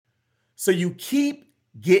So you keep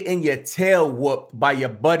getting your tail whooped by your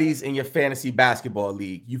buddies in your fantasy basketball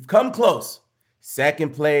league. You've come close,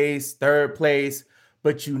 second place, third place,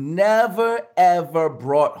 but you never, ever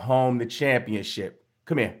brought home the championship.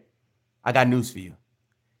 Come here. I got news for you.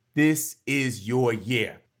 This is your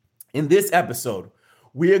year. In this episode,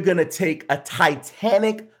 we're going to take a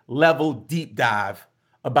Titanic level deep dive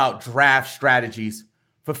about draft strategies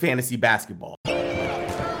for fantasy basketball.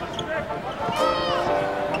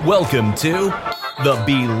 Welcome to the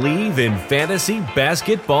Believe in Fantasy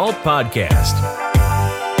Basketball podcast,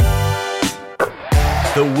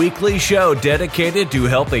 the weekly show dedicated to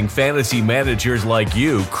helping fantasy managers like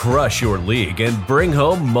you crush your league and bring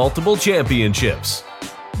home multiple championships.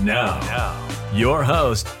 Now, your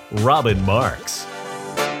host, Robin Marks.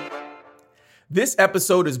 This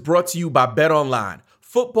episode is brought to you by BetOnline.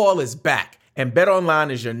 Football is back, and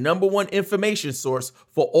BetOnline is your number one information source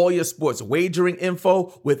for all your sports wagering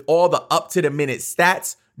info with all the up-to-the-minute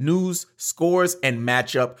stats, news, scores, and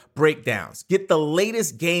matchup breakdowns. Get the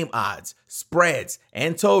latest game odds, spreads,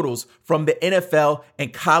 and totals from the NFL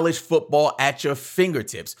and college football at your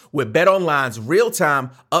fingertips with BetOnline's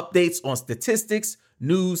real-time updates on statistics,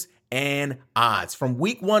 news, and odds. From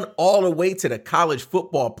week 1 all the way to the college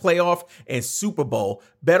football playoff and Super Bowl,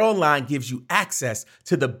 BetOnline gives you access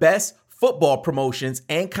to the best football promotions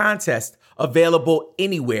and contests available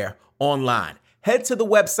anywhere online. Head to the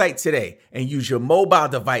website today and use your mobile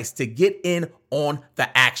device to get in on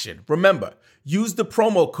the action. Remember, use the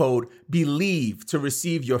promo code BELIEVE to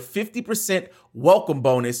receive your 50% welcome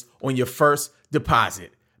bonus on your first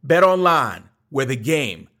deposit. BetOnline, where the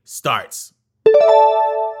game starts.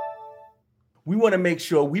 We want to make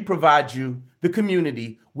sure we provide you, the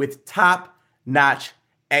community, with top-notch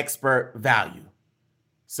expert value.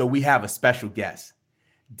 So we have a special guest.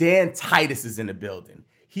 Dan Titus is in the building.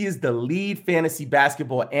 He is the lead fantasy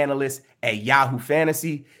basketball analyst at Yahoo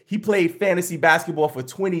Fantasy. He played fantasy basketball for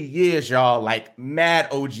 20 years, y'all, like mad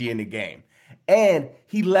OG in the game. And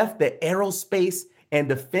he left the aerospace and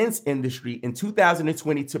defense industry in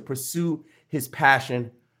 2020 to pursue his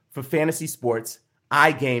passion for fantasy sports,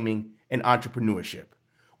 iGaming, and entrepreneurship.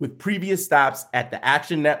 With previous stops at the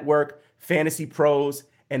Action Network, Fantasy Pros,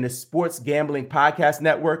 and the Sports Gambling Podcast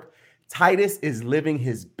Network, Titus is living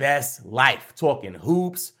his best life, talking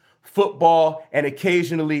hoops, football, and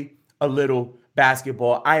occasionally a little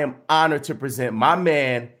basketball. I am honored to present my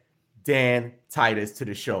man, Dan Titus, to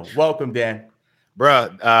the show. Welcome, Dan.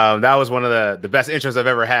 Bruh, that was one of the best intros I've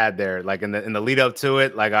ever had there. Like in the lead up to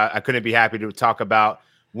it, like I couldn't be happy to talk about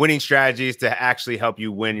winning strategies to actually help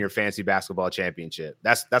you win your fantasy basketball championship.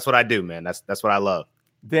 That's what I do, man. That's what I love.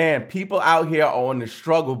 Dan, people out here are on the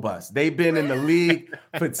struggle bus. They've been in the league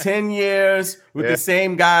for 10 years with the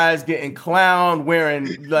same guys getting clowned,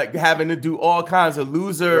 wearing, like, having to do all kinds of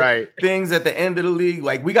loser things at the end of the league.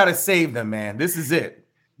 Like, we got to save them, man. This is it.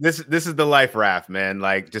 This is the life raft, man.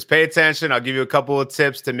 Like, just pay attention. I'll give you a couple of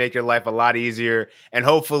tips to make your life a lot easier. And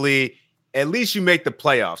hopefully, at least you make the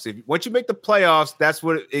playoffs. Once you make the playoffs, that's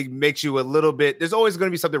what it makes you a little bit. There's always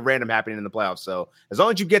going to be something random happening in the playoffs. So as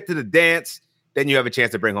long as you get to the dance, then you have a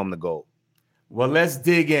chance to bring home the gold. Well, let's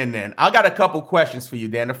dig in then. I got a couple questions for you,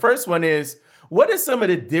 Dan. The first one is, what are some of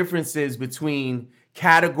the differences between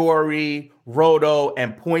category, roto,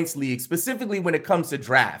 and points league, specifically when it comes to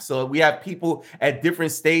drafts? So we have people at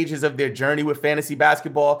different stages of their journey with fantasy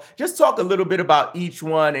basketball. Just talk a little bit about each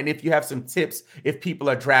one, and if you have some tips if people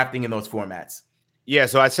are drafting in those formats. Yeah,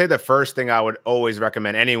 so I'd say the first thing I would always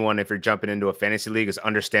recommend anyone if you're jumping into a fantasy league is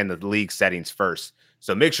understand the league settings first.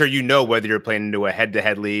 So make sure you know whether you're playing into a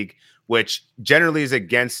head-to-head league, which generally is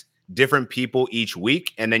against different people each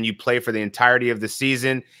week, and then you play for the entirety of the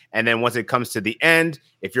season. And then once it comes to the end,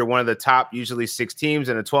 if you're one of the top, usually 6 teams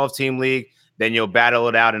in a 12-team league, then you'll battle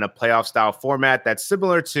it out in a playoff-style format that's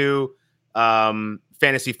similar to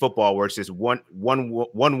fantasy football, where it's just one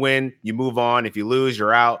win, you move on. If you lose,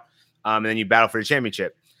 you're out, and then you battle for the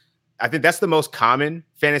championship. I think that's the most common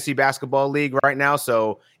fantasy basketball league right now.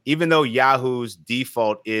 So even though Yahoo's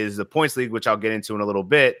default is the points league, which I'll get into in a little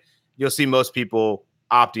bit, you'll see most people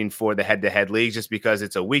opting for the head-to-head league just because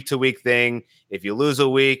it's a week-to-week thing. If you lose a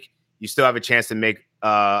week, you still have a chance to make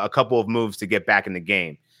a couple of moves to get back in the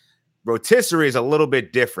game. Rotisserie is a little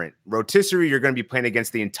bit different. Rotisserie, you're going to be playing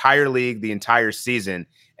against the entire league, the entire season,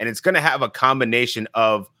 and it's going to have a combination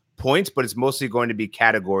of points, but it's mostly going to be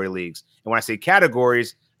category leagues. And when I say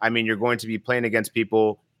categories, I mean you're going to be playing against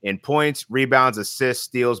people in points, rebounds, assists,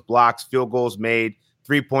 steals, blocks, field goals made,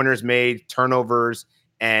 three-pointers made, turnovers,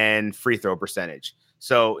 and free throw percentage.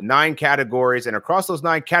 So 9 categories, and across those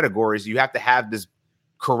 9 categories, you have to have this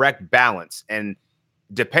correct balance. And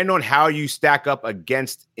depending on how you stack up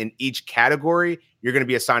against in each category, you're going to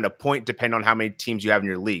be assigned a point depending on how many teams you have in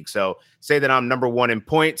your league. So say that I'm number 1 in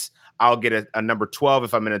points, I'll get a number 12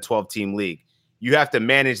 if I'm in a 12-team league. You have to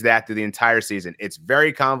manage that through the entire season. It's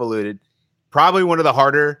very convoluted, probably one of the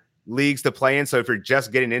harder leagues to play in. So if you're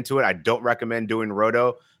just getting into it, I don't recommend doing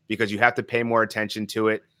Roto because you have to pay more attention to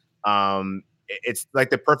it. It's like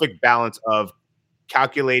the perfect balance of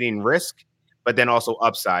calculating risk, but then also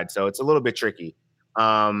upside. So it's a little bit tricky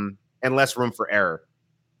and less room for error.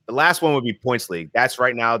 The last one would be Points League. That's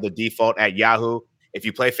right now the default at Yahoo. If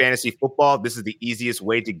you play fantasy football, this is the easiest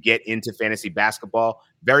way to get into fantasy basketball.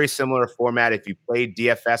 Very similar format. If you play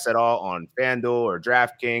DFS at all on FanDuel or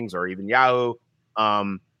DraftKings or even Yahoo,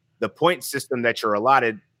 the point system that you're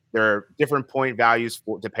allotted, there are different point values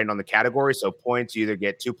depending on the category. So points, you either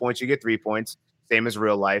get 2 points, you get 3 points, same as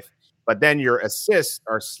real life. But then your assists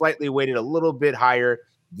are slightly weighted a little bit higher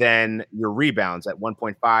than your rebounds at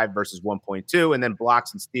 1.5 versus 1.2. And then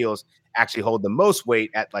blocks and steals actually hold the most weight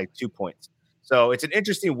at like 2 points. So it's an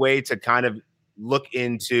interesting way to kind of look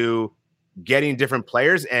into getting different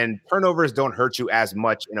players, and turnovers don't hurt you as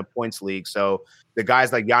much in a points league. So the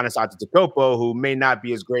guys like Giannis Antetokounmpo, who may not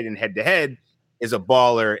be as great in head-to-head, is a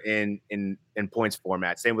baller in points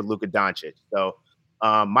format. Same with Luka Doncic. So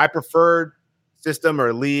my preferred system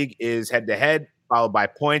or league is head-to-head, followed by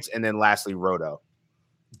points, and then lastly, Roto.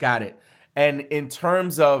 Got it. And in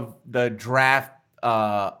terms of the draft,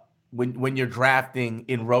 when you're drafting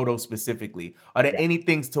in Roto specifically, are there any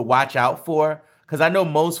things to watch out for? Because I know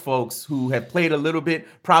most folks who have played a little bit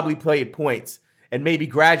probably played points and maybe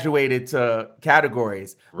graduated to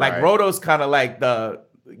categories. Right. Like Roto's kind of like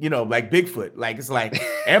like Bigfoot. Like it's like,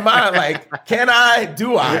 am I like, can I,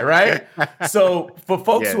 do I, right? So for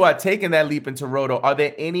folks who are taking that leap into Roto, are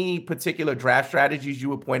there any particular draft strategies you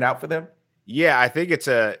would point out for them? Yeah, I think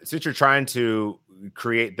since you're trying to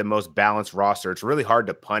create the most balanced roster, it's really hard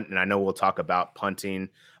to punt. And I know we'll talk about punting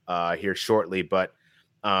here shortly, but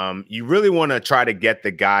you really want to try to get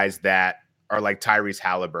the guys that are like Tyrese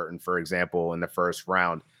Halliburton, for example, in the first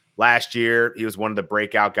round. Last year, he was one of the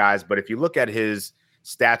breakout guys, but if you look at his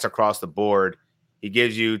stats across the board, he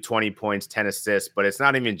gives you 20 points, 10 assists, but it's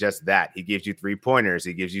not even just that. He gives you 3-pointers.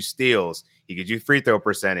 He gives you steals. He gives you free throw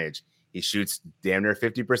percentage. He shoots damn near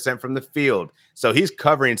 50% from the field. So he's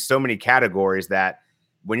covering so many categories that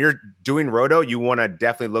when you're doing Roto, you want to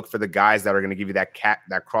definitely look for the guys that are going to give you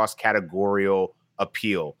that cross-categorial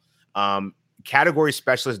appeal. Category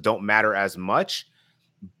specialists don't matter as much,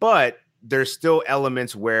 but there's still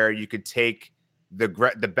elements where you could take the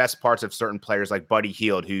best parts of certain players like Buddy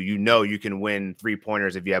Hield, who you can win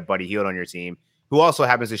 3-pointers if you have Buddy Hield on your team, who also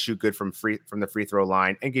happens to shoot good from the free throw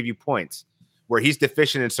line and give you points. Where he's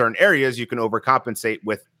deficient in certain areas, you can compensate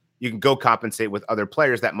with other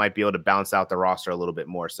players that might be able to balance out the roster a little bit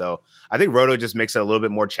more. So I think Roto just makes it a little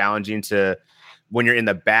bit more challenging to, when you're in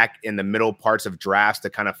the middle parts of drafts, to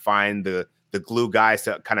kind of find the glue guys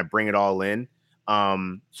to kind of bring it all in.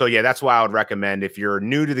 So yeah, that's why I would recommend, if you're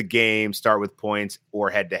new to the game, start with points or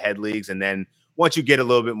head-to-head leagues. And then once you get a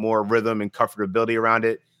little bit more rhythm and comfortability around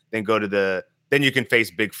it, then then you can face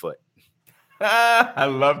Bigfoot. I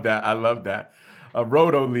love that.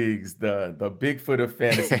 Roto leagues, the Bigfoot of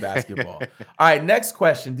fantasy basketball. All right, next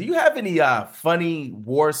question. Do you have any funny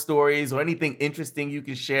war stories or anything interesting you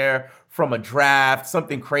can share from a draft?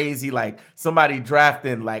 Something crazy, like somebody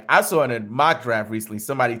drafting, like I saw in a mock draft recently,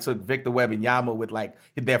 somebody took Victor Wembanyama with like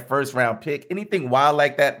their first round pick. Anything wild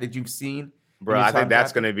like that you've seen? Bro, I think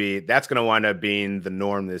that's going to wind up being the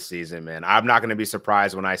norm this season, man. I'm not going to be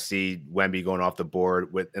surprised when I see Wemby going off the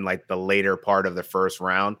board in like the later part of the first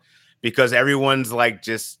round, because everyone's like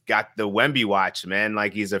just got the Wemby watch, man.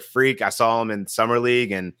 Like he's a freak. I saw him in summer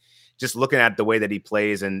league, and just looking at the way that he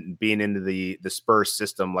plays and being into the Spurs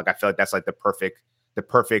system, like I feel like that's like the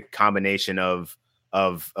perfect combination of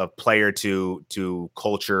player to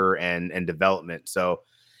culture and development. So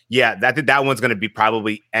yeah, that one's going to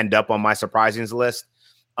probably end up on my surprisings list.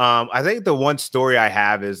 I think the one story I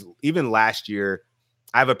have is, even last year,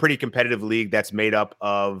 I have a pretty competitive league that's made up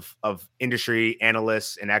of industry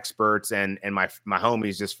analysts and experts and my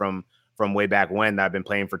homies just from way back when, that I've been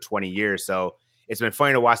playing for 20 years. So it's been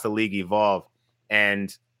funny to watch the league evolve.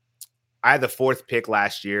 And I had the 4th pick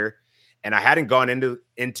last year, and I hadn't gone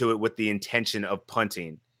into it with the intention of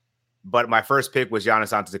punting. But my first pick was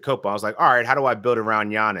Giannis Antetokounmpo. I was like, all right, how do I build around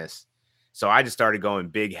Giannis? So I just started going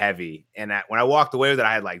big, heavy. And when I walked away with it,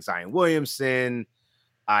 I had like Zion Williamson,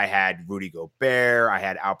 I had Rudy Gobert, I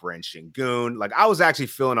had Alperen Şengün. Like I was actually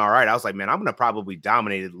feeling all right. I was like, man, I'm going to probably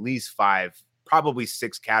dominate at least 5, probably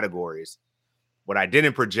 6 categories. What I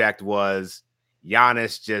didn't project was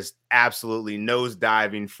Giannis just absolutely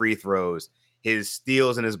nose-diving free throws. His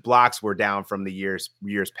steals and his blocks were down from the years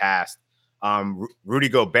past. Rudy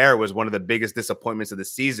Gobert was one of the biggest disappointments of the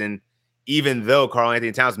season, even though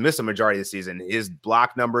Karl-Anthony Towns missed a majority of the season. His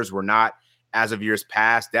block numbers were not as of years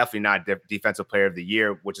past, definitely not defensive player of the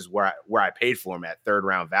year, which is where I paid for him at 3rd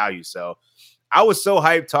round value. So I was so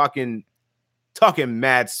hyped talking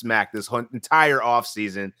mad smack this entire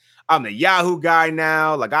offseason. I'm the Yahoo guy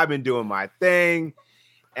now. Like, I've been doing my thing.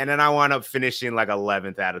 And then I wound up finishing like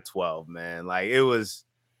 11th out of 12, man. Like, it was,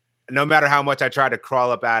 no matter how much I tried to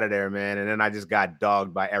crawl up out of there, man. And then I just got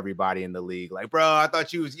dogged by everybody in the league. Like, bro, I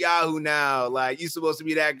thought you was Yahoo now. Like, you supposed to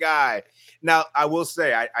be that guy. Now, I will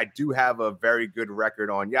say I do have a very good record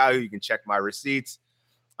on Yahoo. You can check my receipts.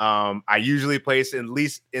 I usually place at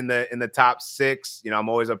least in the top 6. You know, I'm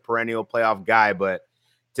always a perennial playoff guy, but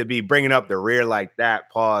to be bringing up the rear like that,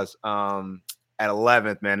 at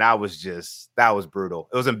 11th, man, that was brutal.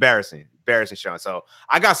 It was embarrassing, Sean. So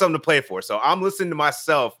I got something to play for. So I'm listening to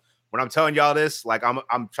myself when I'm telling y'all this. Like,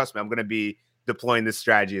 I'm trust me, I'm going to be deploying this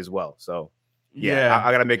strategy as well. So yeah.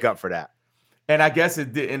 I got to make up for that. And I guess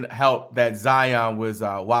it didn't help that Zion was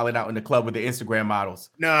wilding out in the club with the Instagram models.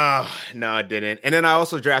 No, it didn't. And then I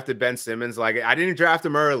also drafted Ben Simmons. Like, I didn't draft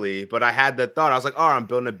him early, but I had the thought. I was like, oh, I'm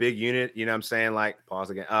building a big unit. You know what I'm saying? Like,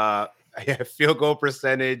 pause again. Field goal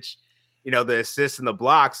percentage, you know, the assists and the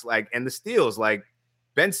blocks, like, and the steals. Like,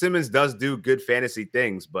 Ben Simmons does do good fantasy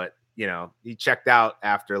things, but, you know, he checked out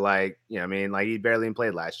after, like, you know what I mean? Like, he barely even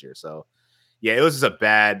played last year. So, yeah, it was just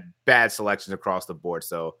a bad selection across the board.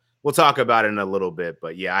 So, we'll talk about it in a little bit,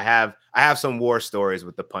 but yeah, I have some war stories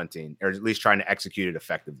with the punting, or at least trying to execute it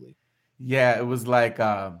effectively. Yeah, it was like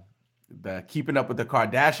the Keeping Up with the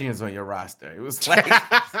Kardashians on your roster. It was like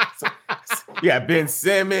yeah, Ben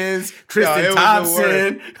Simmons, Tristan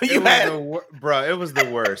Thompson. It was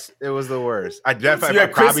the worst. It was the worst. I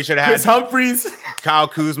definitely probably should have had Chris Humphries. Kyle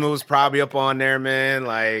Kuzma was probably up on there, man.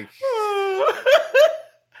 Like,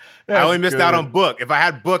 I only missed out on Book. If I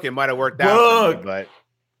had Book, it might have worked out for me, but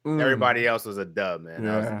everybody else was a dub, man.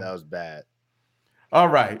 That was bad. All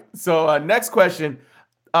right. So next question.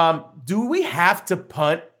 Do we have to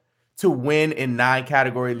punt to win in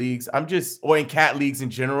 9-category leagues? Or in cat leagues in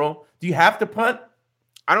general. Do you have to punt?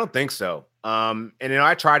 I don't think so. And you know,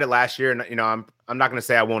 I tried it last year, and you know, I'm not going to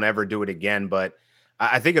say I won't ever do it again, but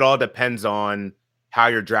I think it all depends on how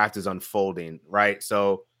your draft is unfolding, right?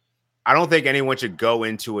 So I don't think anyone should go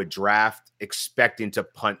into a draft expecting to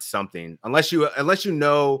punt something unless you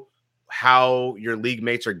know how your league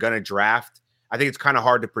mates are going to draft. I think it's kind of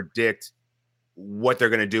hard to predict what they're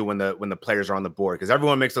going to do when the players are on the board, because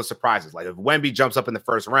everyone makes those surprises. Like, if Wemby jumps up in the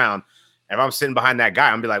first round, and if I'm sitting behind that guy,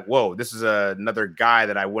 I'm gonna be like, whoa, this is another guy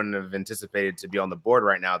that I wouldn't have anticipated to be on the board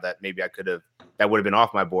right now, that maybe that would have been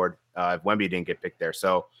off my board if Wemby didn't get picked there.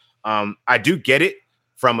 So I do get it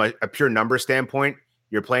from a pure number standpoint.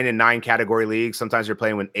 You're playing in 9-category leagues. Sometimes you're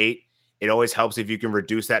playing with 8. It always helps if you can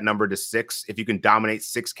reduce that number to 6. If you can dominate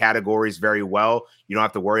 6 categories very well, you don't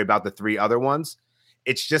have to worry about the 3 other ones.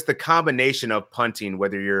 It's just the combination of punting,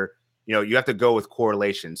 whether you have to go with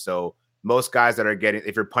correlation. So most guys that are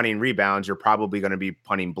if you're punting rebounds, you're probably going to be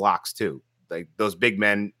punting blocks too. Like, those big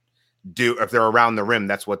men do, if they're around the rim,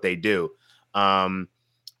 that's what they do.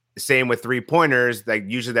 Same with 3-pointers. Like,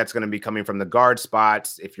 usually that's going to be coming from the guard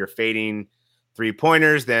spots. If you're fading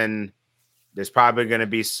 3-pointers, then there's probably going to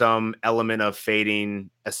be some element of fading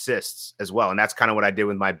assists as well. And that's kind of what I did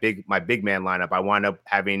with my big man lineup. I wound up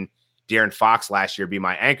having De'Aaron Fox last year be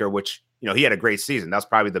my anchor, which, you know, he had a great season. That's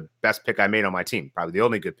probably the best pick I made on my team. Probably the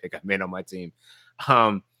only good pick I made on my team.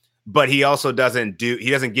 But he also doesn't give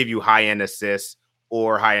you high-end assists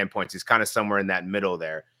or high-end points. He's kind of somewhere in that middle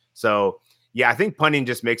there. So yeah, I think punting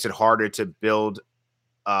just makes it harder to build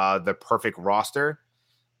the perfect roster.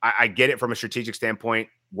 I get it from a strategic standpoint,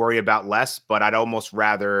 worry about less, but I'd almost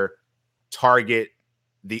rather target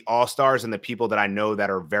the all-stars and the people that I know that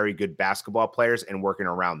are very good basketball players and working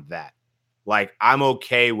around that. Like, I'm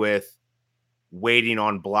okay with waiting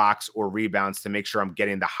on blocks or rebounds to make sure I'm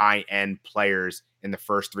getting the high-end players in the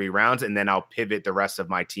first 3 rounds, and then I'll pivot the rest of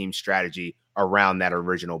my team strategy around that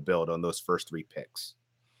original build on those first 3 picks.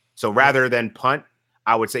 So rather than punt,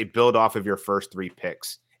 I would say build off of your first 3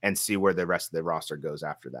 picks and see where the rest of the roster goes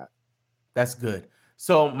after that. That's good.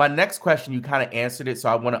 So my next question, you kind of answered it, so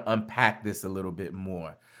I want to unpack this a little bit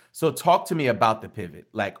more. So talk to me about the pivot.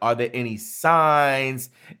 Like, are there any signs,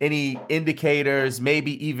 any indicators,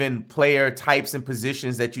 maybe even player types and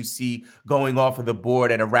positions that you see going off of the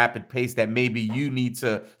board at a rapid pace that maybe you need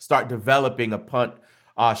to start developing a punt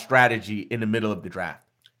strategy in the middle of the draft?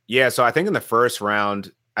 Yeah, so I think in the first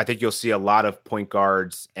round, I think you'll see a lot of point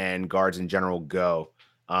guards and guards in general go.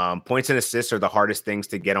 Points and assists are the hardest things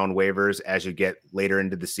to get on waivers as you get later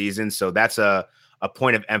into the season. So that's a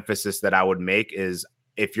point of emphasis that I would make is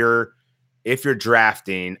if you're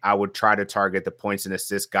drafting, I would try to target the points and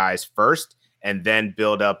assist guys first and then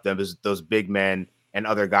build up those big men and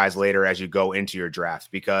other guys later as you go into your drafts,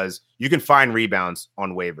 because you can find rebounds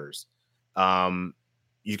on waivers.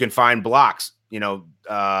 You can find blocks.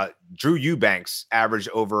 Drew Eubanks averaged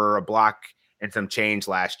over a block and some change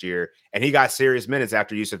last year, and he got serious minutes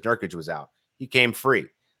after Yusuf Nurkic was out. He came free.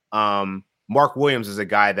 Mark Williams is a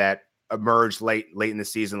guy that emerged late in the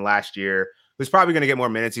season last year, who's probably going to get more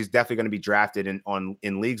minutes. He's definitely going to be drafted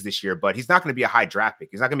in leagues this year, but he's not going to be a high draft pick.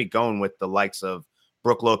 He's not going to be going with the likes of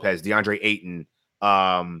Brook Lopez, DeAndre Ayton,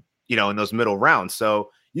 in those middle rounds.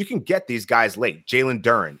 So you can get these guys late. Jalen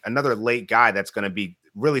Duren, another late guy that's going to be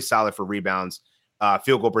really solid for rebounds,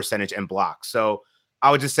 field goal percentage, and blocks. So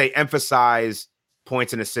I would just say emphasize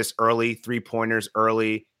points and assists early, 3-pointers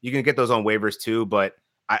early. You can get those on waivers too, but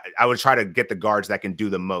I would try to get the guards that can do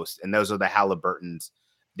the most. And those are the Halliburtons,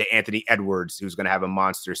 the Anthony Edwards, who's going to have a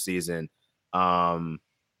monster season. Honestly,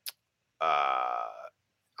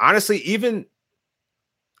 even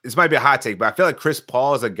this might be a hot take, but I feel like Chris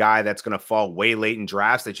Paul is a guy that's going to fall way late in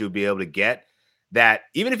drafts that you'll be able to get, that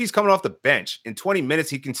even if he's coming off the bench in 20 minutes,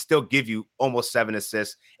 he can still give you almost 7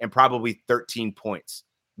 assists and probably 13 points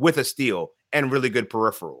with a steal and really good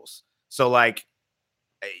peripherals. So like,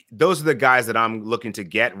 those are the guys that I'm looking to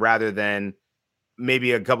get rather than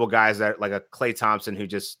maybe a couple guys that like a Klay Thompson who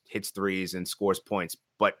just hits threes and scores points.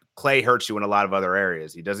 But Klay hurts you in a lot of other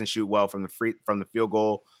areas. He doesn't shoot well from the field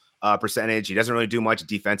goal percentage. He doesn't really do much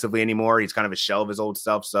defensively anymore. He's kind of a shell of his old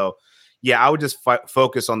self. So yeah, I would just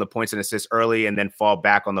focus on the points and assists early and then fall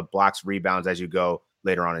back on the blocks, rebounds as you go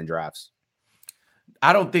later on in drafts.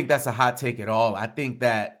 I don't think that's a hot take at all. I think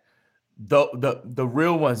that the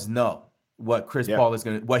real ones know what Chris Paul is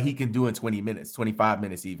what he can do in 20 minutes, 25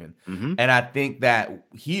 minutes even. Mm-hmm. And I think that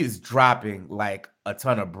he is dropping like a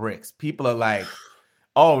ton of bricks. People are like,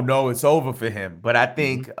 oh no, it's over for him. But I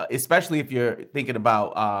think, especially if you're thinking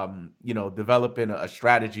about, developing a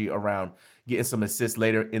strategy around getting some assists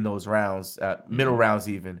later in those rounds, middle rounds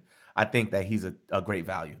even, I think that he's a great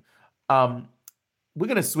value. We're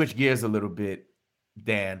going to switch gears a little bit,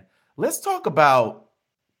 Dan. Let's talk about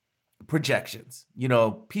projections.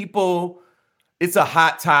 People, it's a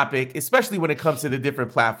hot topic, especially when it comes to the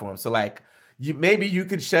different platforms. So like, maybe you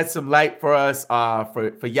could shed some light for us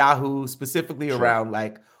for Yahoo, specifically around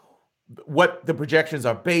like what the projections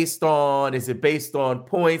are based on. Is it based on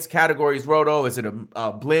points, categories, roto? Is it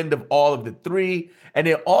a blend of all of the three? And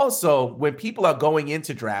then also, when people are going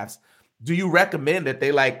into drafts, do you recommend that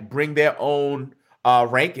they like bring their own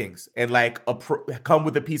rankings and like come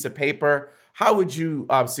with a piece of paper? How would you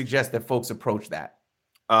suggest that folks approach that?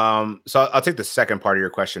 So I'll take the second part of your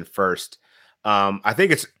question first. I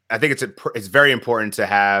think it's very important to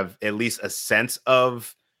have at least a sense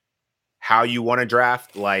of how you want to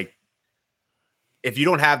draft. Like, if you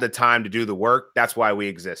don't have the time to do the work, that's why we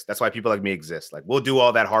exist. That's why people like me exist. Like, we'll do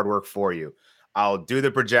all that hard work for you. I'll do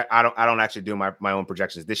the I don't actually do my own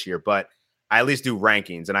projections this year, but I at least do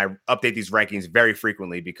rankings, and I update these rankings very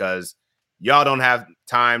frequently because y'all don't have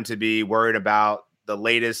time to be worried about the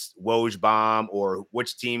latest Woj bomb or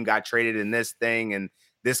which team got traded in this thing and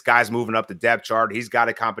this guy's moving up the depth chart. He's got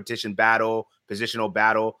a competition battle, positional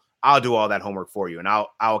battle. I'll do all that homework for you, and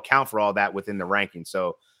I'll account for all that within the ranking.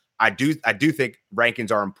 So I do think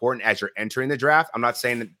rankings are important as you're entering the draft. I'm not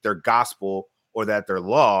saying that they're gospel or that they're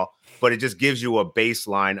law, but it just gives you a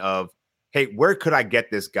baseline of, hey, where could I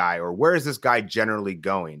get this guy, or where is this guy generally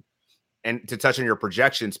going? And to touch on your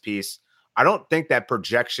projections piece, I don't think that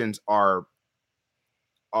projections are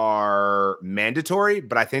mandatory,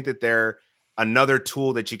 but I think that they're another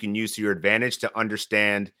tool that you can use to your advantage to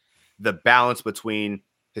understand the balance between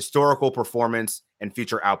historical performance and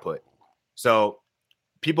future output. So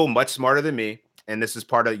people much smarter than me, and this is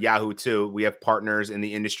part of Yahoo too, we have partners in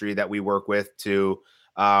the industry that we work with to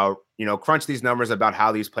crunch these numbers about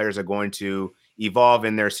how these players are going to evolve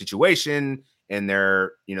in their situation and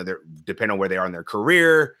their depending on where they are in their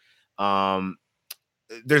career.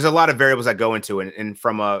 There's a lot of variables that go into it. And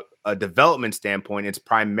from a development standpoint, it's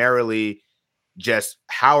primarily just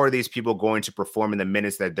how are these people going to perform in the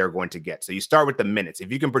minutes that they're going to get. So you start with the minutes. If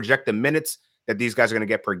you can project the minutes that these guys are going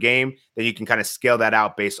to get per game, then you can kind of scale that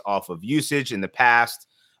out based off of usage in the past,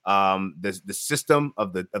 the system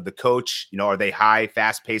of the coach. Are they high,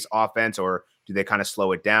 fast-paced offense, or do they kind of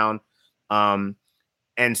slow it down?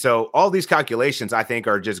 And so all these calculations, I think,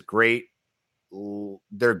 are just great.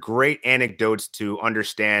 They're great anecdotes to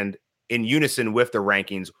understand in unison with the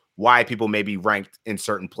rankings why people may be ranked in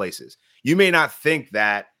certain places. You may not think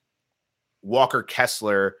that Walker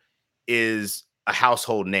Kessler is a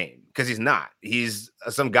household name because he's not. He's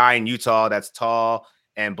some guy in Utah that's tall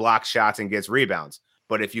and blocks shots and gets rebounds.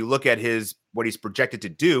 But if you look at what he's projected to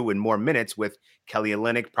do in more minutes, with Kelly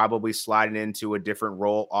Olynyk probably sliding into a different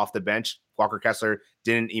role off the bench, Walker Kessler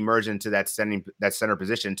didn't emerge into that center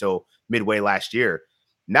position until midway last year.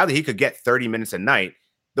 Now that he could get 30 minutes a night,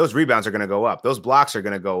 those rebounds are going to go up. Those blocks are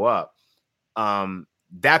going to go up.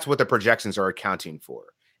 That's what the projections are accounting for.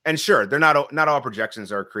 And sure, they're not all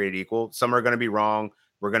projections are created equal. Some are going to be wrong.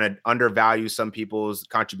 We're going to undervalue some people's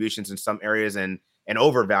contributions in some areas and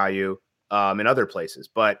overvalue in other places.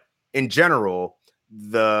 But in general,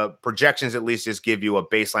 the projections at least just give you a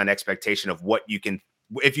baseline expectation of what you can,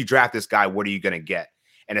 if you draft this guy, what are you going to get?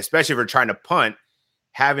 And especially if you're trying to punt,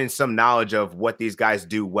 having some knowledge of what these guys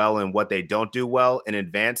do well and what they don't do well in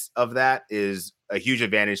advance of that is a huge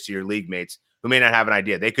advantage to your league mates who may not have an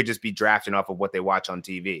idea. They could just be drafting off of what they watch on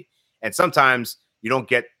TV. And sometimes you don't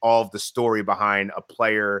get all of the story behind a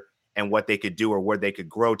player and what they could do or where they could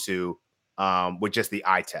grow to with just the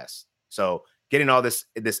eye test. So getting all this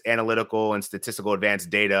analytical and statistical advanced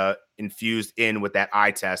data infused in with that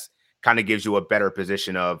eye test kind of gives you a better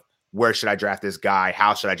position of where should I draft this guy?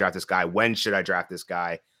 How should I draft this guy? When should I draft this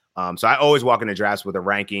guy? So I always walk into drafts with a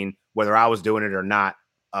ranking, whether I was doing it or not.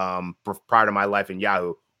 Prior to my life in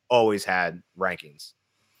Yahoo, always had rankings.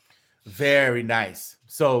 Very nice.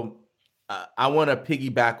 So I want to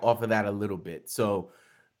piggyback off of that a little bit. So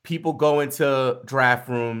people go into draft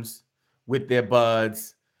rooms with their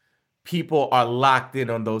buds. People are locked in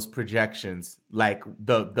on those projections, like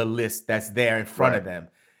the list that's there in front of them.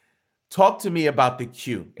 Talk to me about the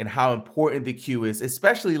queue and how important the queue is,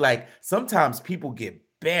 especially like sometimes people get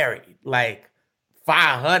buried, like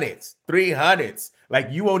 500s, 300s, like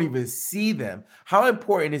you won't even see them. How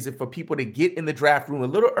important is it for people to get in the draft room a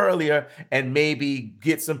little earlier and maybe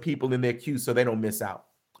get some people in their queue so they don't miss out?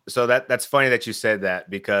 So that's funny that you said that,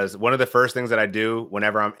 because one of the first things that I do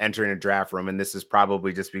whenever I'm entering a draft room, and this is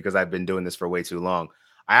probably just because I've been doing this for way too long,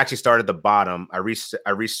 I actually start at the bottom. I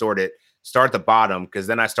resort it, start at the bottom, because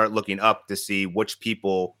then I start looking up to see which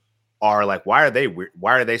people are like, why are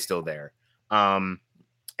they still there? And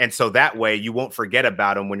so that way you won't forget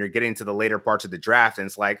about them when you're getting to the later parts of the draft. And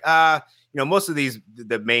it's like, most of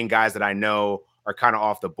the main guys that I know are kind of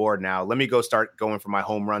off the board now. Let me go start going for my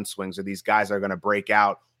home run swings, or these guys are going to break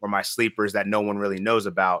out, or my sleepers that no one really knows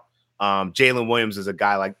about. Jalen Williams is a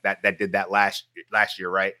guy like that did that last year,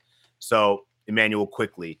 right? So Emmanuel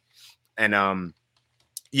Quickly. And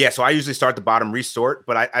so I usually start the bottom, resort.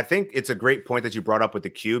 But I think it's a great point that you brought up with the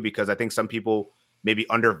queue, because I think some people maybe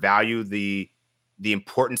undervalue the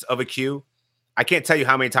importance of a queue. I can't tell you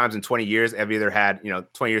how many times in 20 years I've either had,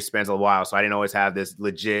 20 years spans a while, so I didn't always have this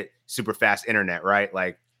legit super fast internet, right?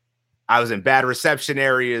 Like I was in bad reception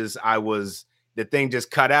areas. The thing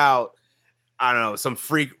just cut out. I don't know, some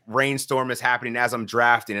freak rainstorm is happening as I'm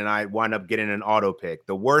drafting, and I wind up getting an auto pick.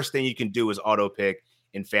 The worst thing you can do is auto pick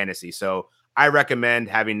in fantasy. So I recommend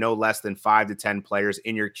having no less than 5 to 10 players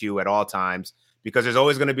in your queue at all times, because there's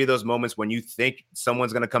always going to be those moments when you think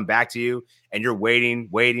someone's going to come back to you and you're waiting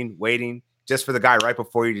just for the guy right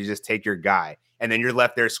before you to just take your guy. And then you're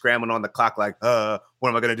left there scrambling on the clock like, what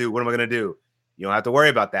am I going to do? What am I going to do? You don't have to worry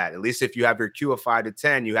about that. At least if you have your queue of 5 to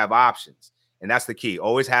 10, you have options. And that's the key.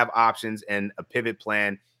 Always have options and a pivot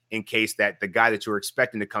plan in case that the guy that you were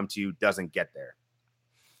expecting to come to you doesn't get there.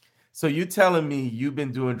 So you telling me you've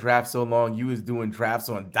been doing drafts so long, you was doing drafts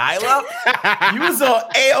on dial-up? You was on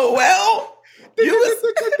AOL?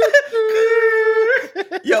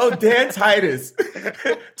 Yo, Dan Titus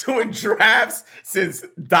doing drafts since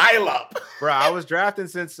dial-up. Bro, I was drafting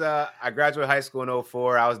since I graduated high school in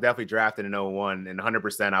 2004. I was definitely drafted in 2001, and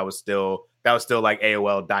 100% that was still like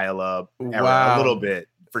AOL dial-up era, wow. A little bit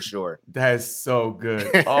for sure. That's so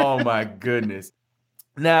good. Oh my goodness.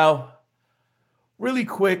 Now, really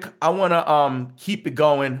quick, I want to keep it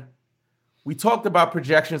going. We talked about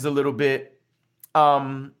projections a little bit.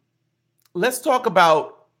 Let's talk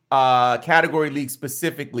about category leagues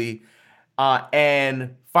specifically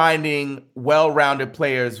and finding well-rounded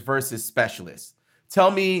players versus specialists. Tell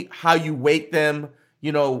me how you weight them.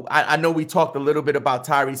 I know we talked a little bit about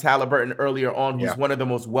Tyrese Halliburton earlier on, who's one of the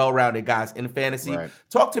most well-rounded guys in fantasy. Right.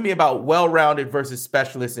 Talk to me about well-rounded versus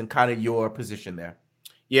specialists and kind of your position there.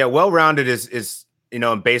 Yeah, well-rounded is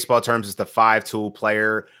in baseball terms, is the 5-tool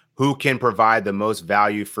player who can provide the most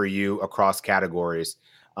value for you across categories.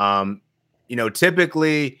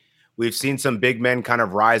 Typically we've seen some big men kind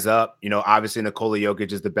of rise up. Obviously Nikola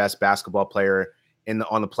Jokic is the best basketball player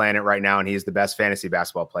on the planet right now, and he's the best fantasy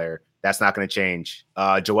basketball player. That's not going to change.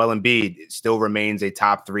 Joel Embiid still remains a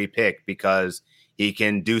top 3 pick because he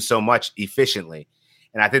can do so much efficiently.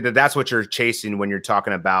 And I think that that's what you're chasing when you're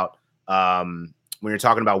talking about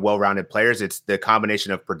well-rounded players. It's the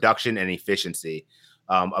combination of production and efficiency.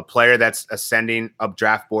 A player that's ascending up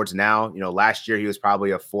draft boards now, last year he was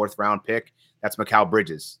probably a 4th round pick. That's Mikal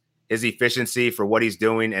Bridges. His efficiency for what he's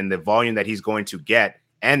doing and the volume that he's going to get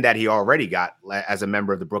and that he already got as a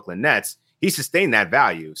member of the Brooklyn Nets, he sustained that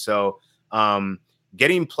value. So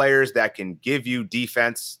getting players that can give you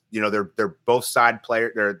defense, they're both side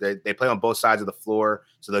players. They play on both sides of the floor.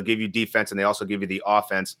 So they'll give you defense and they also give you the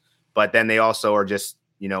offense. But then they also are just,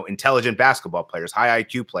 intelligent basketball players, high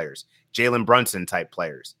IQ players, Jalen Brunson type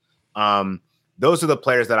players. Those are the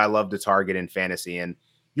players that I love to target in fantasy. And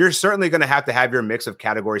you're certainly going to have your mix of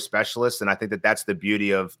category specialists. And I think that that's the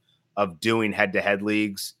beauty of doing head-to-head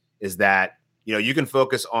leagues is that, you can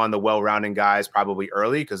focus on the well-rounded guys probably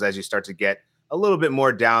early because as you start to get a little bit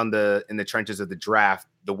more down in the trenches of the draft,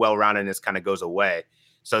 the well-roundedness kind of goes away.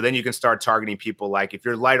 So then you can start targeting people like if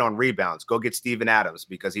you're light on rebounds, go get Steven Adams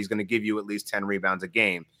because he's going to give you at least 10 rebounds a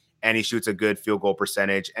game and he shoots a good field goal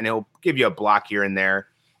percentage and he'll give you a block here and there.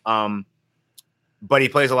 But he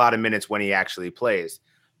plays a lot of minutes when he actually plays.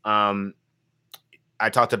 I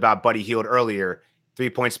talked about Buddy Hield earlier,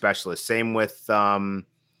 3-point specialist. Same with who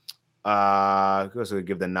else would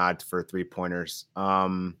give the nod for 3-pointers?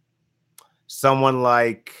 Someone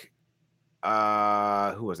like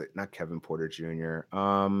who was it? Not Kevin Porter Jr.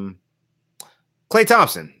 Klay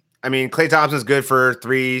Thompson. I mean, Klay Thompson's good for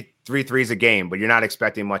three threes a game, but you're not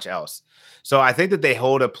expecting much else. So I think that they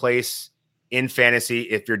hold a place in fantasy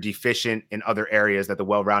if you're deficient in other areas that the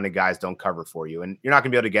well-rounded guys don't cover for you. And you're not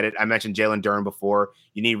going to be able to get it. I mentioned Jalen Duren before.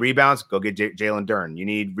 You need rebounds, go get Jalen Duren. You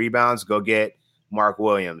need rebounds, go get Mark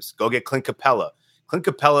Williams. Go get Clint Capella. Clint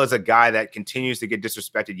Capella is a guy that continues to get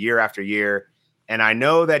disrespected year after year. And I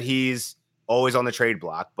know that he's always on the trade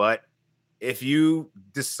block, but if you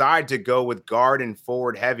decide to go with guard and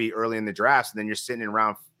forward heavy early in the drafts, and then you're sitting in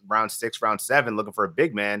round 6, round 7, looking for a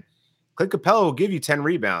big man, Clint Capella will give you 10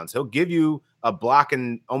 rebounds. He'll give you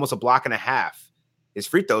almost a block and a half. His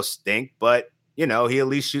free throws stink, but he at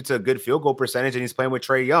least shoots a good field goal percentage and he's playing with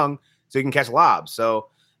Trae Young so he can catch lobs. So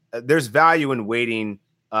there's value in waiting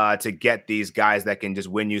to get these guys that can just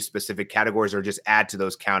win you specific categories or just add to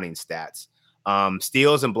those counting stats.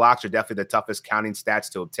 Steals and blocks are definitely the toughest counting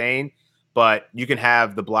stats to obtain, but you can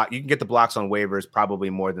get the blocks on waivers probably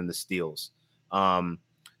more than the steals.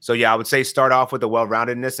 So yeah, I would say start off with the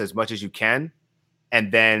well-roundedness as much as you can.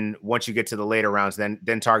 And then once you get to the later rounds,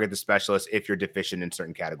 then target the specialists if you're deficient in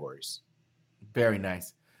certain categories. Very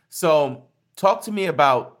nice. So talk to me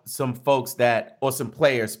about some folks or some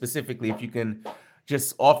players specifically, if you can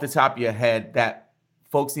just off the top of your head that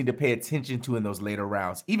folks need to pay attention to in those later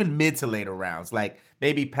rounds, even mid to later rounds, like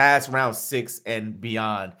maybe past round 6 and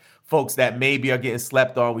beyond, folks that maybe are getting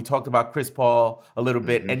slept on. We talked about Chris Paul a little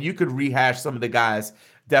bit, and you could rehash some of the guys.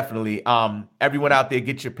 Definitely. Everyone out there,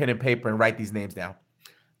 get your pen and paper and write these names down.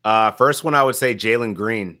 First one, I would say Jalen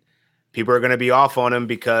Green. People are going to be off on him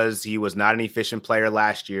because he was not an efficient player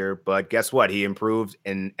last year, but guess what? He improved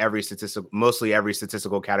in mostly every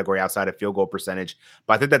statistical category outside of field goal percentage.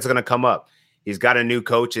 But I think that's going to come up. He's got a new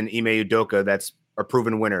coach in Ime Udoka that's a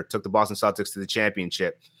proven winner, took the Boston Celtics to the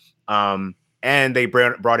championship. And they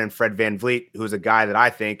brought in Fred VanVleet, who's a guy that I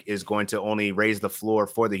think is going to only raise the floor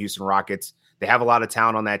for the Houston Rockets. They have a lot of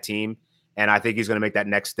talent on that team, and I think he's going to make that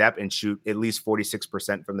next step and shoot at least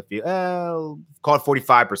 46% from the field. Call it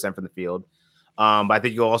 45% from the field. But I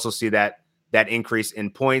think you'll also see that increase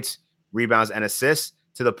in points, rebounds, and assists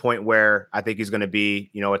to the point where I think he's going to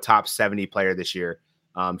be, a top 70 player this year.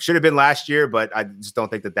 Should have been last year, but I just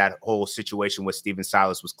don't think that whole situation with Steven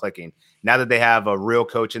Silas was clicking. Now that they have a real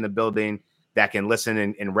coach in the building that can listen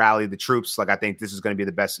and rally the troops, I think this is going to be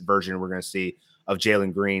the best version we're going to see of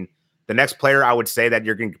Jalen Green. The next player I would say that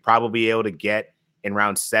you're going to probably be able to get in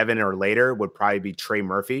round 7 or later would probably be Trey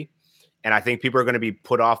Murphy. And I think people are going to be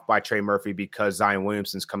put off by Trey Murphy because Zion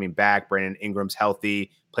Williamson's coming back, Brandon Ingram's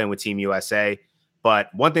healthy, playing with Team USA. But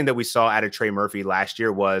one thing that we saw out of Trey Murphy last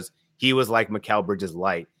year was he was like Mikal Bridges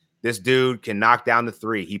light. This dude can knock down the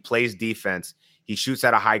 3. He plays defense. He shoots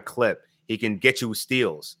at a high clip. He can get you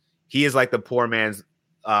steals. He is like the poor man's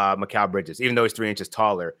Mikal Bridges, even though he's 3 inches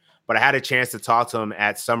taller. But I had a chance to talk to him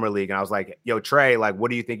at Summer League, and I was like, yo, Trey, what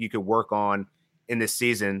do you think you could work on in this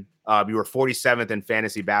season? You were 47th in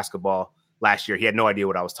fantasy basketball last year. He had no idea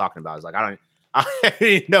what I was talking about. I was like, I don't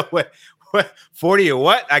even know what 40 or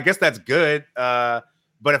what? I guess that's good.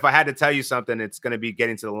 But if I had to tell you something, it's going to be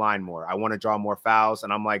getting to the line more. I want to draw more fouls.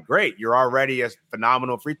 And I'm like, great, you're already a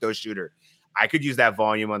phenomenal free throw shooter. I could use that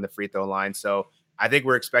volume on the free throw line. So I think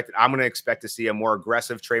I'm going to expect to see a more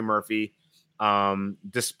aggressive Trey Murphy,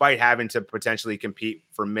 despite having to potentially compete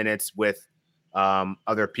for minutes with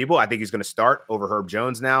other people. I think he's going to start over Herb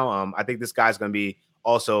Jones now. I think this guy's going to be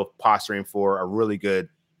also posturing for a really good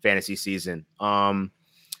fantasy season. Kind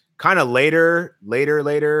of later.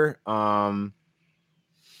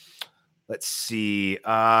 Let's see.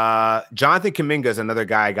 Jonathan Kuminga is another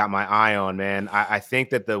guy I got my eye on, man. I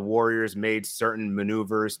think that the Warriors made certain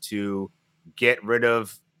maneuvers to get rid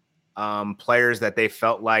of players that they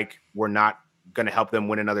felt like were not going to help them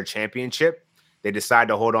win another championship. They decided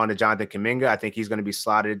to hold on to Jonathan Kuminga. I think he's going to be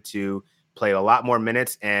slotted to play a lot more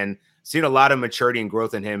minutes, and seen a lot of maturity and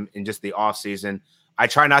growth in him in just the offseason. I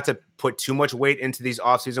try not to put too much weight into these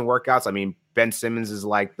offseason workouts. I mean, Ben Simmons is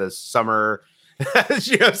like the summer, you know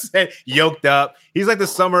what I'm saying, yoked up. He's like the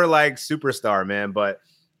summer like superstar, man. But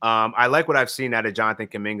I like what I've seen out of Jonathan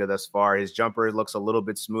Kuminga thus far. His jumper looks a little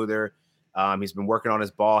bit smoother. He's been working on his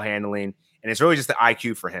ball handling, and it's really just the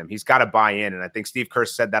IQ for him. He's got to buy in, and I think Steve Kerr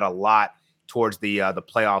said that a lot towards the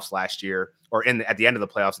playoffs last year, or at the end of the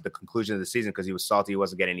playoffs at the conclusion of the season, because he was salty he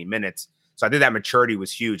wasn't getting any minutes. So I think that maturity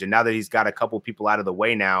was huge. And now that he's got a couple people out of the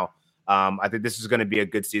way now, I think this is going to be a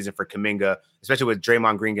good season for Kuminga, especially with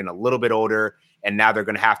Draymond Green getting a little bit older, and now they're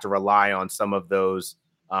going to have to rely on some of those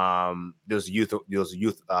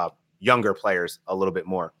younger players a little bit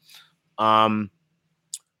more.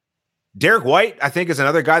 Derek White, I think, is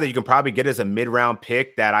another guy that you can probably get as a mid-round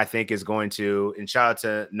pick that I think is going to, and shout out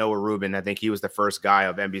to Noah Rubin. I think he was the first guy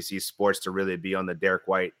of NBC Sports to really be on the Derek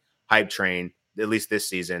White hype train, at least this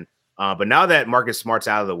season. But now that Marcus Smart's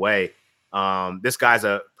out of the way, this guy's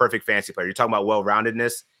a perfect fantasy player. You're talking about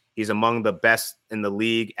well-roundedness. He's among the best in the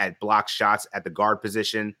league at block shots at the guard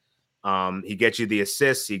position. He gets you the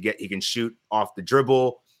assists. He can shoot off the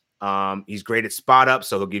dribble. He's great at spot up,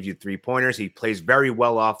 so he'll give you 3-pointers. He plays very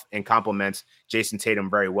well off and complements Jason Tatum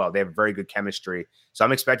very well. They have very good chemistry. So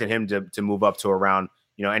I'm expecting him to move up to around,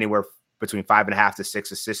 anywhere between 5.5 to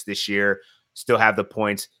 6 assists this year. Still have the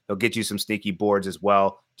points. He'll get you some sneaky boards as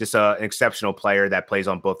well. Just an exceptional player that plays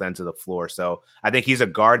on both ends of the floor. So I think he's a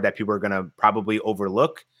guard that people are going to probably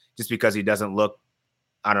overlook just because he doesn't look,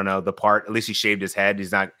 I don't know, the part. At least he shaved his head.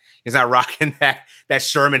 He's not rocking that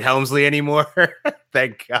Sherman Helmsley anymore.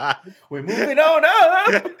 Thank God. We're moving on up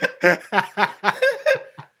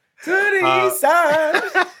to the east side.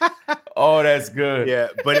 Oh, that's good. Yeah,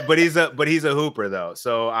 but he's a hooper though.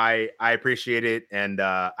 So I appreciate it, and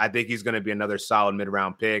I think he's going to be another solid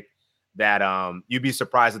mid-round pick that you'd be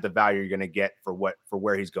surprised at the value you're going to get for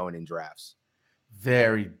where he's going in drafts.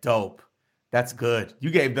 Very dope. That's good.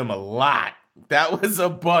 You gave them a lot. That was a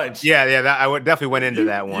bunch. Yeah. I definitely went into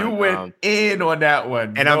that one. You went in on that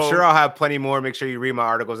one. And I'm sure I'll have plenty more. Make sure you read my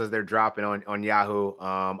articles as they're dropping on Yahoo.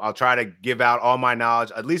 I'll try to give out all my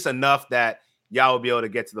knowledge, at least enough that y'all will be able to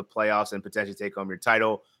get to the playoffs and potentially take home your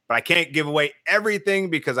title. But I can't give away everything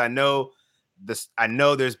because I know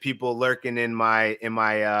there's people lurking in my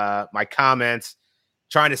comments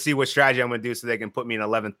trying to see what strategy I'm going to do so they can put me in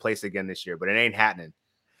 11th place again this year. But it ain't happening.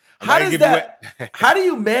 How do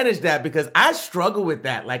you manage that? Because I struggle with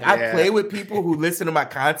that. Like I play with people who listen to my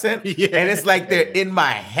content and it's like they're in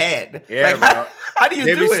my head. Yeah, like, how do you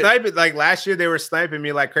do it? Sniping. Like last year they were sniping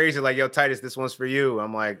me like crazy. Like, yo, Titus, this one's for you.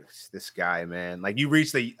 I'm like, this guy, man. Like you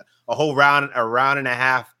reached a round and a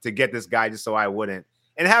half to get this guy just so I wouldn't.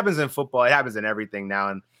 And it happens in football. It happens in everything now.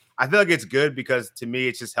 And I feel like it's good because to me,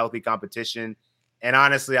 it's just healthy competition. And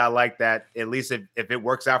honestly, I like that. At least if it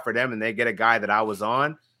works out for them and they get a guy that I was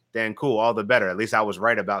on, then cool, all the better. At least I was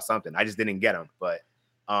right about something. I just didn't get them. But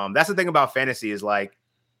that's the thing about fantasy is like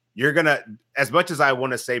you're going to, as much as I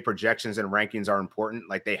want to say projections and rankings are important,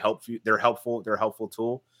 like they help you, they're helpful. They're a helpful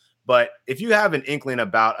tool. But if you have an inkling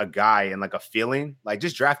about a guy and like a feeling, like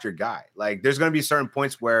just draft your guy. Like there's going to be certain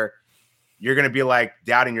points where you're going to be like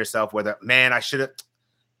doubting yourself whether, man,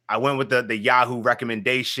 I went with the Yahoo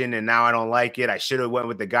recommendation and now I don't like it. I should have went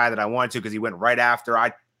with the guy that I wanted to because he went right after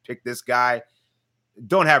I picked this guy.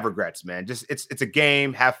 Don't have regrets, man. Just it's a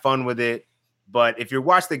game. Have fun with it. But if you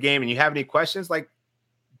watch the game and you have any questions, like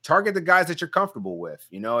target the guys that you're comfortable with.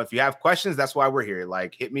 If you have questions, that's why we're here.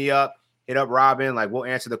 Like hit me up, hit up Robin. Like we'll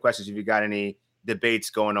answer the questions if you got any debates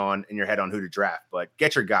going on in your head on who to draft. But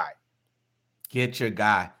get your guy. Get your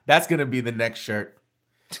guy. That's gonna be the next shirt.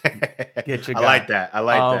 Get your guy. I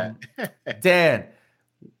like that. Dan,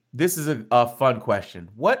 this is a fun question.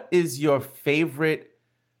 What is your favorite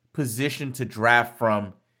position to draft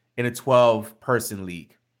from in a 12-person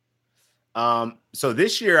league? So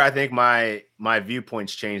this year, I think my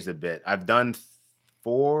viewpoints changed a bit. I've done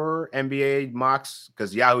 4 NBA mocks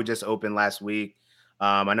because Yahoo just opened last week.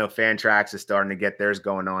 I know Fantrax is starting to get theirs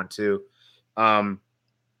going on too.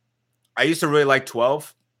 I used to really like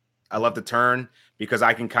 12. I love the turn because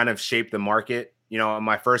I can kind of shape the market. On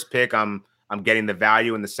my first pick, I'm getting the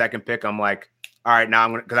value. In the second pick, I'm like, all right, now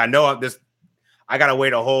I'm gonna, because I know this. I gotta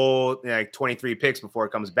wait a whole 23 picks before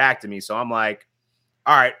it comes back to me. So I'm like,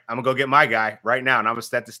 all right, I'm gonna go get my guy right now, and I'm gonna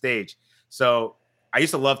set the stage. So I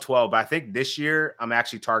used to love 12, but I think this year I'm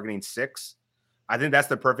actually targeting 6. I think that's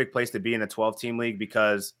the perfect place to be in a 12-team league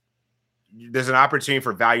because there's an opportunity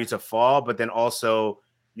for value to fall, but then also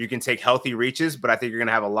you can take healthy reaches. But I think you're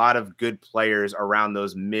gonna have a lot of good players around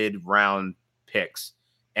those mid-round picks.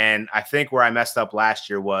 And I think where I messed up last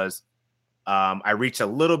year was I reached a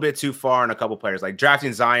little bit too far on a couple players, like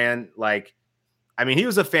drafting Zion. He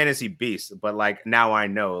was a fantasy beast, but now I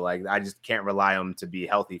know, I just can't rely on him to be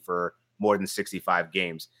healthy for more than 65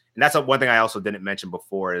 games. And that's one thing I also didn't mention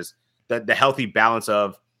before is the healthy balance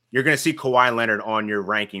of you're going to see Kawhi Leonard on your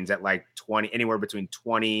rankings at 20, anywhere between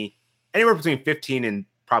 15 and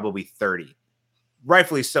probably 30.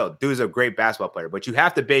 Rightfully so. Dude's a great basketball player, but you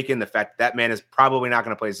have to bake in the fact that man is probably not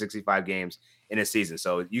going to play 65 games in a season.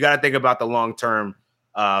 So you got to think about the long-term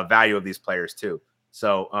value of these players too.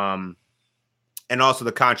 So, and also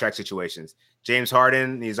the contract situations. James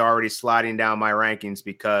Harden, he's already sliding down my rankings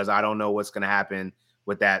because I don't know what's going to happen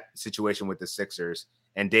with that situation with the Sixers.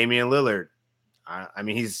 And Damian Lillard,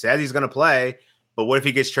 he says he's going to play, but what if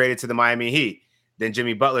he gets traded to the Miami Heat? Then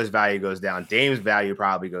Jimmy Butler's value goes down. Dame's value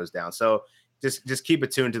probably goes down. So just keep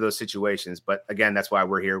attuned to those situations. But again, that's why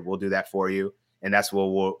we're here. We'll do that for you. And that's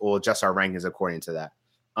what we'll adjust our rankings according to that.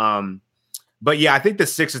 But yeah, I think the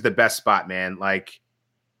 6 is the best spot, man.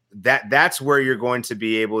 That's where you're going to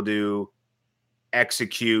be able to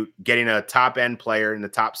execute getting a top end player in the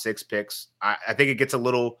top 6 picks. I think it gets a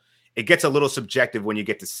little subjective when you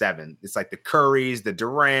get to 7. It's like the Currys, the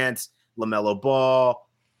Durants, LaMelo Ball,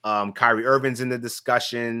 Kyrie Irving's in the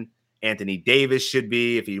discussion. Anthony Davis should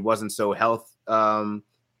be if he wasn't so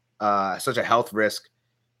such a health risk.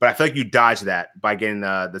 But I feel like you dodge that by getting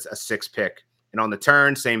a 6 pick. And on the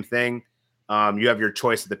turn, same thing. You have your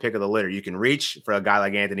choice at the pick of the litter. You can reach for a guy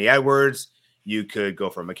like Anthony Edwards. You could go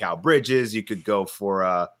for Mikal Bridges. You could go for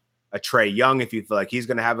a Trae Young if you feel like he's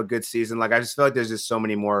going to have a good season. I just feel like there's just so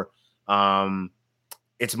many more.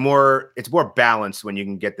 It's more balanced when you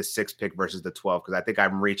can get the 6 pick versus the 12 because I think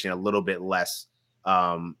I'm reaching a little bit less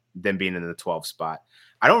than being in the 12 spot.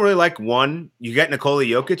 I don't really like 1. You get Nikola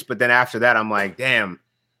Jokic, but then after that, I'm like, damn.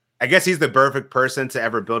 I guess he's the perfect person to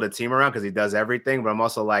ever build a team around because he does everything. But I'm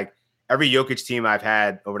also like, every Jokic team I've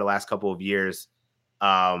had over the last couple of years,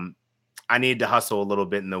 I need to hustle a little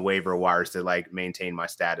bit in the waiver wires to maintain my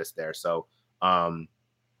status there. So,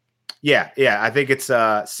 yeah, I think it's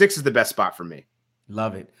 6 is the best spot for me.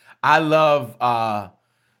 Love it. I love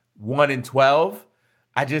 1 and 12.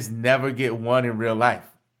 I just never get 1 in real life.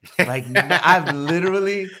 I think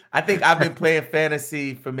I've been playing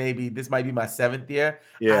fantasy for this might be my 7th year.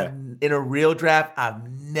 Yeah. In a real draft, I've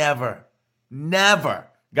never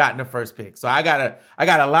gotten the first pick. So I got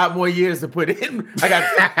a lot more years to put in.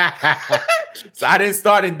 So I didn't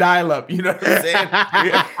start in dial-up, you know what I'm saying?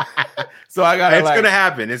 Yeah. So I got it's gonna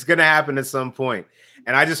happen. It's gonna happen at some point.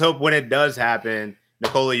 And I just hope when it does happen,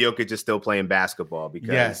 Nikola Jokic is still playing basketball because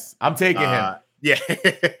yes, I'm taking him. Yeah,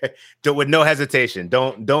 with no hesitation.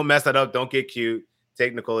 Don't mess that up. Don't get cute.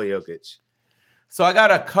 Take Nikola Jokic. So I got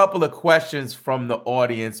a couple of questions from the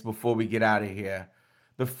audience before we get out of here.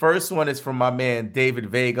 The first one is from my man David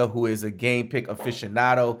Vega, who is a game pick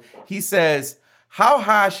aficionado. He says, how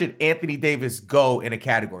high should Anthony Davis go in a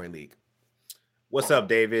category league? What's up,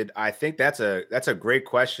 David? I think that's a great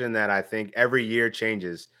question that I think every year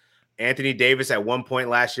changes. Anthony Davis at one point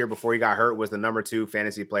last year before he got hurt was the number 2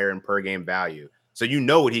 fantasy player in per game value. So you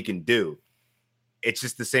know what he can do. It's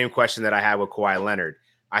just the same question that I had with Kawhi Leonard.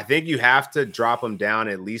 I think you have to drop him down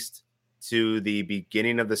at least to the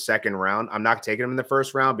beginning of the second round. I'm not taking him in the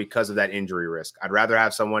first round because of that injury risk. I'd rather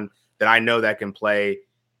have someone that I know that can play,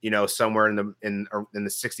 somewhere in the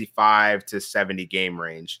 65 to 70 game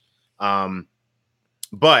range.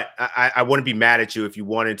 But I wouldn't be mad at you if you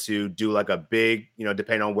wanted to do a big,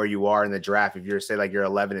 depending on where you are in the draft. If you're you're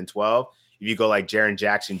 11 and 12, if you go Jaren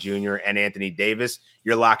Jackson Jr. and Anthony Davis,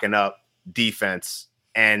 you're locking up defense.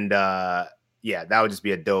 And that would just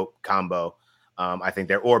be a dope combo. I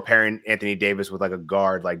think or pairing Anthony Davis with a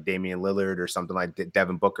guard like Damian Lillard or something like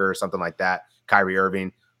Devin Booker or something like that, Kyrie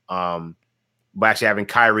Irving. But actually having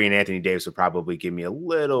Kyrie and Anthony Davis would probably give me that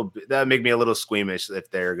would make me a little squeamish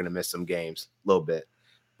if they're going to miss some games a little bit.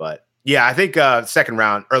 But Yeah, I think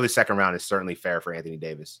early second round is certainly fair for Anthony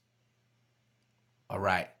Davis. All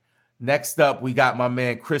right. Next up, we got my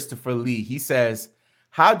man Christopher Lee. He says,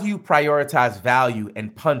 how do you prioritize value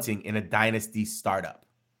and punting in a dynasty startup?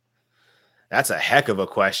 That's a heck of a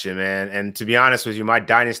question, man. And to be honest with you, my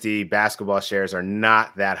dynasty basketball shares are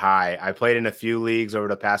not that high. I played in a few leagues over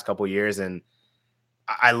the past couple of years, and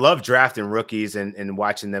I love drafting rookies and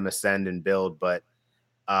watching them ascend and build, but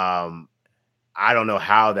I don't know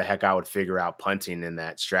how the heck I would figure out punting in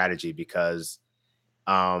that strategy because,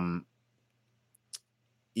 I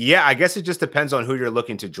guess it just depends on who you're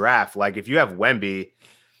looking to draft. Like if you have Wemby,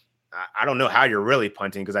 I don't know how you're really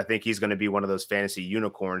punting because I think he's going to be one of those fantasy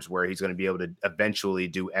unicorns where he's going to be able to eventually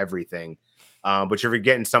do everything. But if you're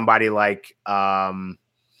getting somebody like, Bilal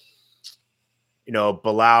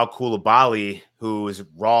Coulibaly, who is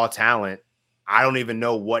raw talent, I don't even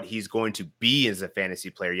know what he's going to be as a fantasy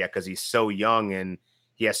player yet because he's so young and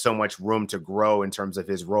he has so much room to grow in terms of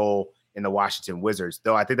his role in the Washington Wizards.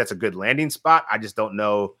 Though I think that's a good landing spot. I just don't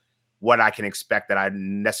know what I can expect that I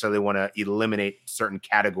necessarily want to eliminate certain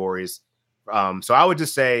categories. So I would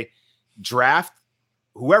just say draft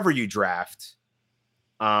whoever you draft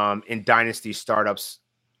in dynasty startups.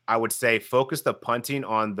 I would say focus the punting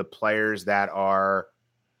on the players that are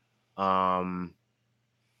after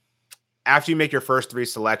you make your first 3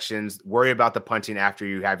 selections, worry about the punting after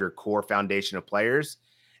you have your core foundation of players.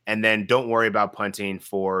 And then don't worry about punting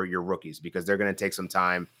for your rookies because they're going to take some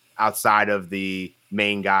time outside of the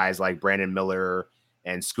main guys like Brandon Miller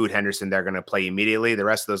and Scoot Henderson. They're going to play immediately. The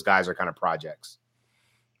rest of those guys are kind of projects.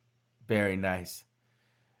 Very nice.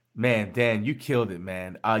 Man, Dan, you killed it,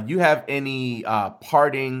 man. You have any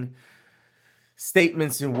parting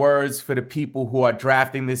statements and words for the people who are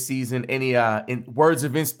drafting this season? Any words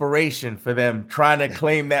of inspiration for them trying to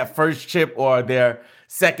claim that first chip or their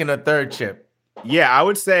second or third chip? Yeah, I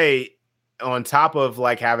would say on top of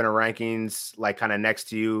like having a rankings like kind of next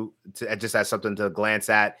to you to just as something to glance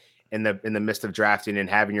at in the midst of drafting and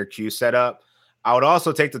having your queue set up, I would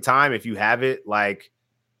also take the time if you have it, like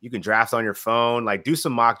you can draft on your phone, like do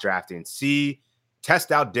some mock drafting,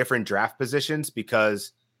 test out different draft positions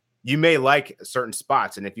because you may like certain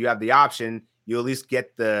spots. And if you have the option, you at least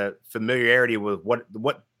get the familiarity with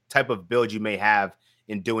what type of build you may have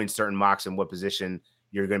in doing certain mocks and what position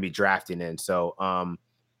you're going to be drafting in. So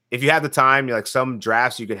if you have the time, like some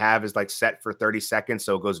drafts you could have is like set for 30 seconds.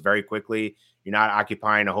 So it goes very quickly. You're not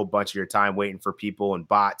occupying a whole bunch of your time waiting for people and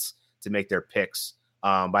bots to make their picks.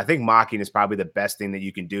 But I think mocking is probably the best thing that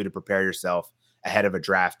you can do to prepare yourself ahead of a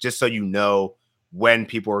draft, just so you know when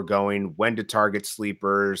people are going, when to target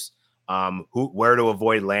sleepers, where to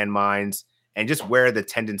avoid landmines, and just where the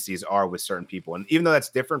tendencies are with certain people. And even though that's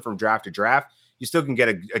different from draft to draft, you still can get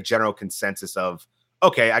a general consensus of,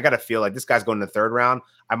 okay, I got to feel like this guy's going in the third round.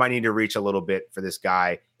 I might need to reach a little bit for this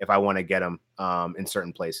guy if I want to get him in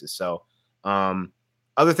certain places. So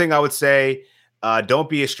other thing I would say, don't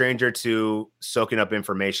be a stranger to soaking up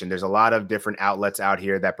information. There's a lot of different outlets out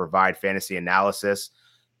here that provide fantasy analysis.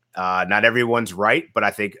 Not everyone's right, but I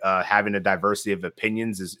think having a diversity of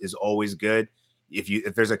opinions is always good.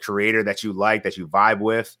 If there's a creator that you like, that you vibe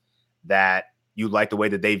with, that you like the way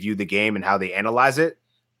that they view the game and how they analyze it,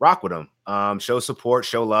 rock with them. Show support,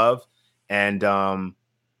 show love. And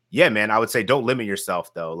yeah, man, I would say don't limit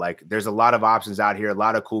yourself though. Like there's a lot of options out here, a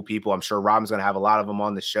lot of cool people. I'm sure Robin's going to have a lot of them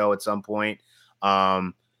on the show at some point.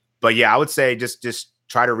 But yeah, I would say just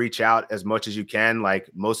try to reach out as much as you can. Like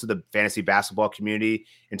most of the fantasy basketball community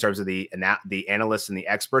in terms of the analysts and the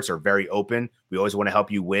experts are very open. We always want to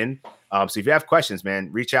help you win. So if you have questions,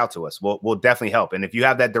 man, reach out to us. We'll definitely help. And if you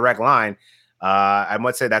have that direct line, I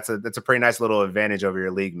must say that's a pretty nice little advantage over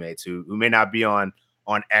your league mates who may not be on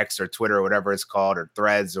X or Twitter or whatever it's called, or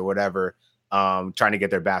Threads or whatever, trying to get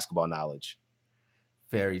their basketball knowledge.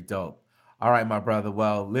 Very dope. All right, my brother.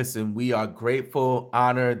 Well, listen, we are grateful,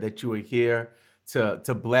 honored that you are here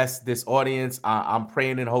to bless this audience. I'm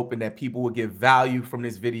praying and hoping that people will get value from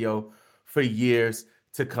this video for years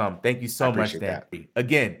to come. Thank you so much, Dan.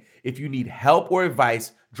 Again, if you need help or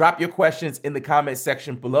advice, drop your questions in the comment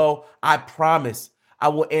section below. I promise I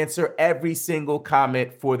will answer every single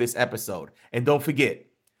comment for this episode. And don't forget,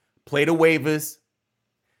 play the waivers,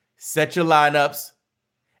 set your lineups,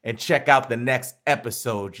 and check out the next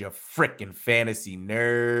episode, you freaking fantasy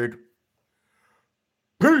nerd.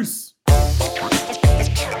 Peace.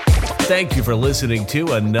 Thank you for listening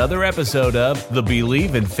to another episode of the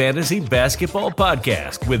Believe in Fantasy Basketball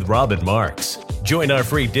Podcast with Robin Marks. Join our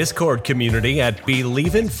free Discord community at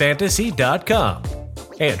BelieveInFantasy.com.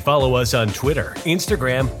 And follow us on Twitter,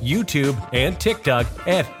 Instagram, YouTube, and TikTok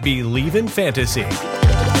at Believe in Fantasy.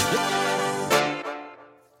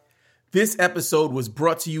 This episode was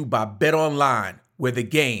brought to you by BetOnline, where the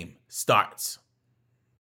game starts.